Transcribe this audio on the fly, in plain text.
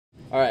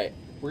All right,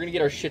 we're gonna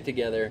get our shit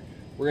together.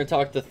 We're gonna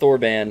talk to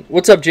Thorbahn.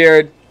 What's up,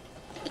 Jared?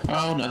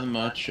 Oh, nothing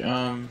much.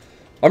 I'm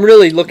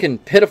really looking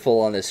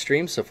pitiful on this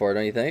stream so far,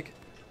 don't you think?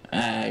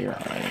 You're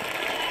alright.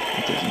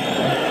 It doesn't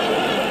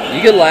matter.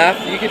 You could laugh.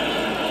 You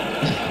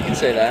can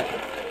say that.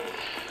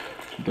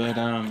 But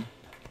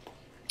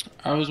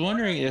I was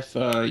wondering if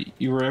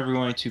you were ever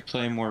going to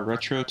play more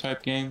retro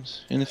type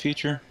games in the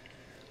future.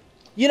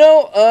 You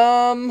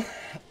know,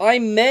 I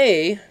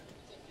may.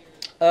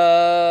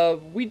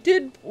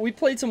 We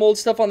played some old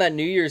stuff on that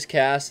New Year's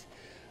cast.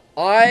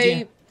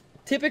 I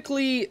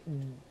typically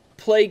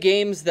play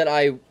games that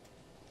I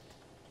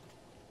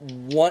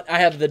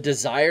have the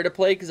desire to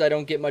play because I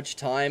don't get much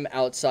time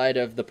outside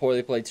of the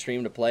Poorly Played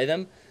stream to play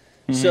them.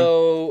 Mm-hmm.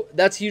 So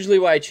that's usually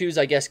why I choose,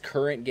 I guess,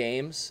 current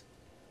games.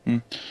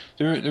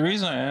 The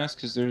reason I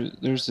ask is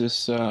there's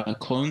this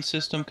clone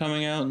system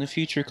coming out in the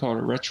future called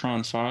a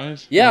Retron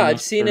 5. Yeah,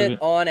 I've seen it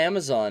on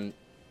Amazon.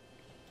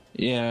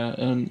 Yeah,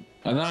 and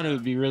I thought it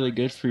would be really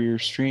good for your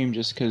stream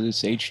just because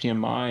it's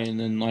HDMI, and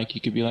then like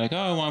you could be like, oh,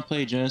 I want to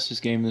play a Genesis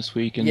game this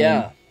week, and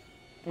yeah.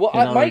 Well,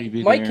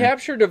 my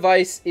capture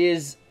device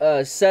is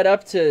set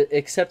up to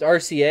accept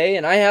RCA,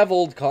 and I have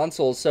old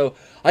consoles, so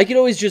I could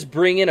always just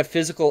bring in a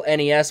physical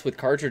NES with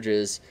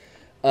cartridges.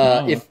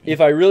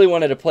 If I really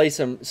wanted to play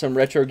some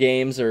retro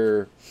games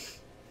or,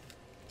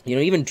 you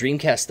know, even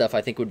Dreamcast stuff,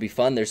 I think would be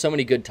fun. There's so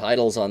many good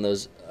titles on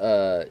those,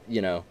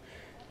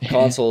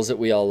 consoles that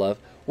we all love.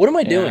 What am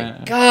I doing?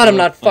 God, I'm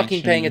not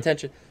fucking paying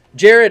attention.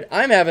 Jared,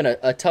 I'm having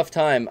a tough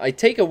time. I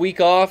take a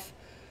week off.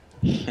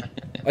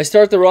 I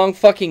start the wrong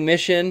fucking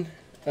mission.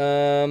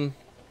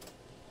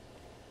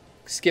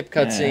 Skip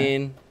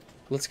cutscene.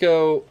 Let's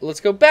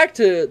go back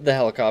to the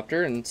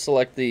helicopter and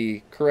select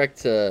the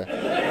correct.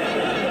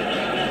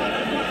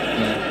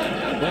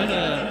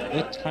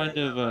 What kind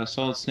of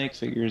Solid Snake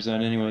figure is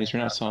that anyways?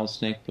 You're not Solid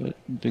Snake, but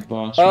Big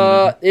Boss.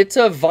 It's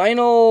a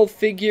vinyl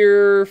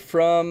figure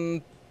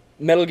from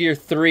Metal Gear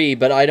 3,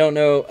 but I don't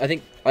know.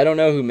 I don't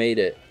know who made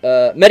it.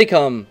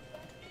 Medicom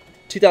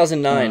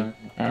 2009.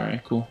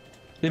 Alright, cool.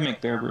 They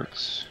make Bear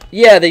Bricks.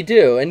 Yeah, they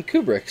do, and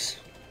Kubrick's.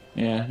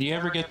 Yeah. Do you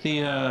ever get the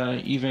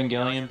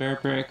Evangelion Bear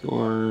Brick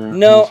or?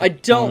 No, I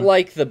don't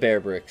like the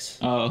Bear Bricks.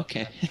 Oh,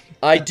 okay.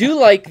 I do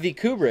like the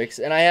Kubrick's,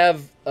 and I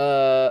have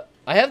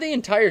the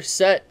entire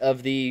set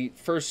of the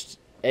first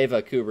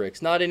Eva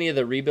Kubrick's, not any of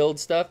the rebuild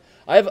stuff.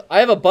 I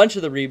have a bunch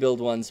of the rebuild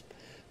ones,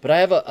 but I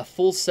have a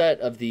full set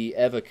of the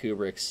Eva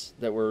Kubrick's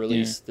that were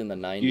released in the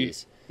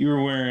 90s. You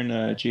were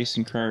wearing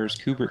Jason Crier's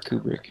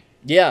Kubrick.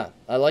 Yeah,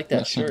 I like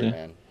that shirt,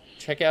 man.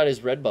 Check out his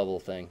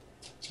Redbubble thing.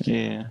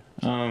 Yeah.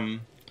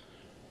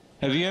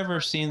 Have you ever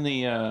seen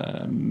the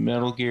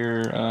Metal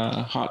Gear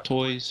Hot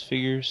Toys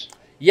figures?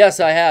 Yes,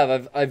 I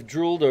have. I've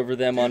drooled over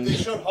them on. They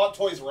showed Hot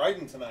Toys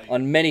riding tonight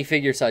on many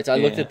figure sites. I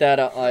looked at that.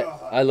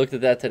 I looked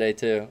at that today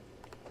too.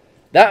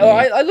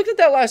 I looked at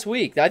that last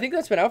week. I think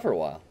that's been out for a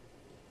while.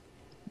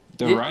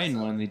 The riding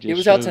one they just. It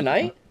was out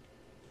tonight.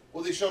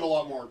 Well, they showed a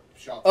lot more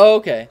shots. Oh,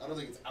 okay. I don't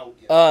think it's out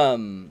yet.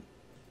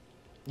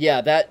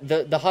 Yeah,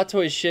 the Hot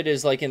Toys shit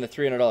is like in the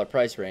 $300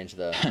 price range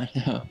though. I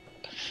know.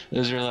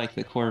 Those are like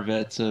the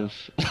Corvettes of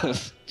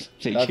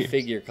figures. Of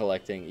figure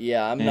collecting.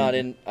 Yeah, I'm not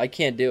in. I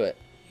can't do it.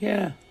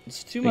 Yeah.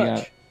 It's too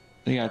much.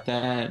 They got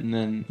that, and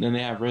then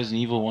they have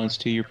Resident Evil ones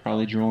too. You're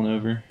probably drooling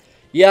over.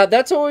 Yeah,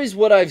 that's always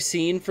what I've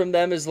seen from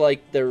them is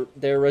like their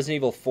Resident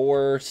Evil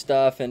 4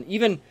 stuff, and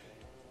even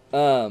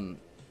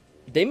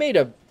they made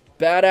a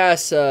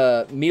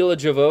badass Mila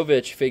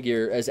Jovovich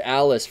figure as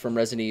Alice from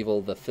Resident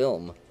Evil the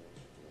film.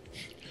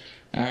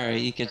 All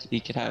right, you could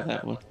have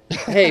that one.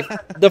 Hey,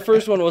 the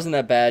first one wasn't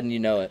that bad, and you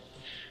know it.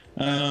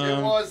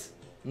 It was.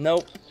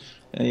 Nope.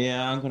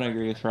 Yeah, I'm gonna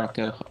agree with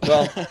Rocco.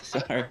 Well,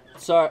 sorry.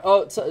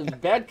 Oh, it's a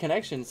bad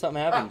connection.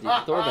 Something happened.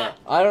 Thorbahn.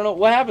 I don't know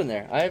what happened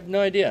there. I have no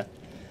idea.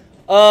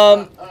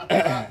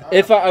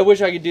 If I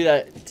wish I could do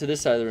that to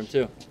this side of the room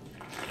too.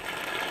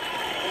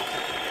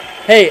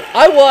 Hey,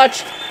 I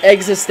watched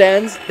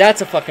Existenz.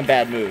 That's a fucking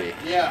bad movie.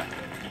 Yeah.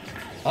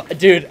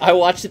 Dude, I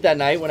watched it that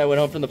night when I went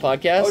home from the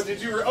podcast. Oh,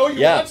 did you? Oh,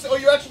 you watched? Oh,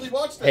 you actually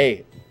watched it.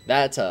 Hey,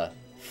 that's a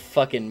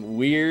fucking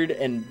weird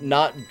and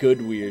not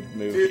good weird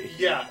movie. Dude,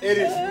 yeah, it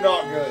is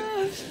not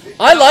good.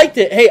 I liked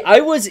it. Hey,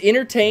 I was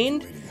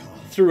entertained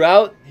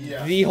throughout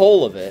the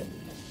whole of it.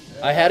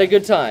 Yeah. I had a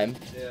good time.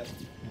 Yeah.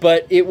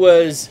 But it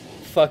was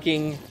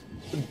fucking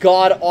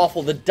god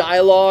awful. The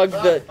dialogue,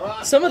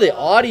 some of the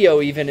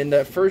audio even in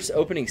the first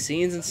opening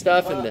scenes and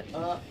stuff, and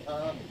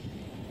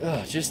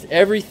just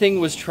everything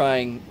was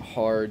trying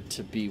hard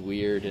to be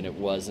weird, and it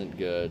wasn't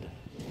good.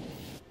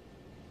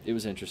 It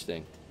was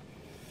interesting.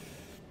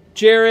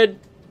 Jared,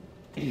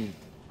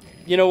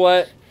 you know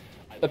what?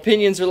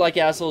 Opinions are like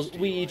assholes.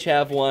 We each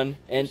have one,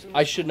 and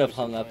I shouldn't have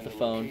hung up the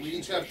phone. We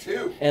each have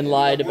two. And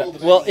lied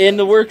about. Well, in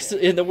the world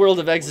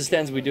of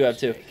Existenz, we do have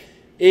two.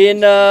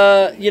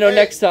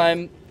 Next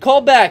time,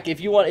 call back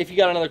if you want. If you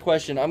got another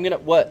question, I'm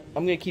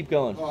gonna keep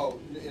going. Oh,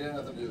 it had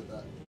nothing to do with that.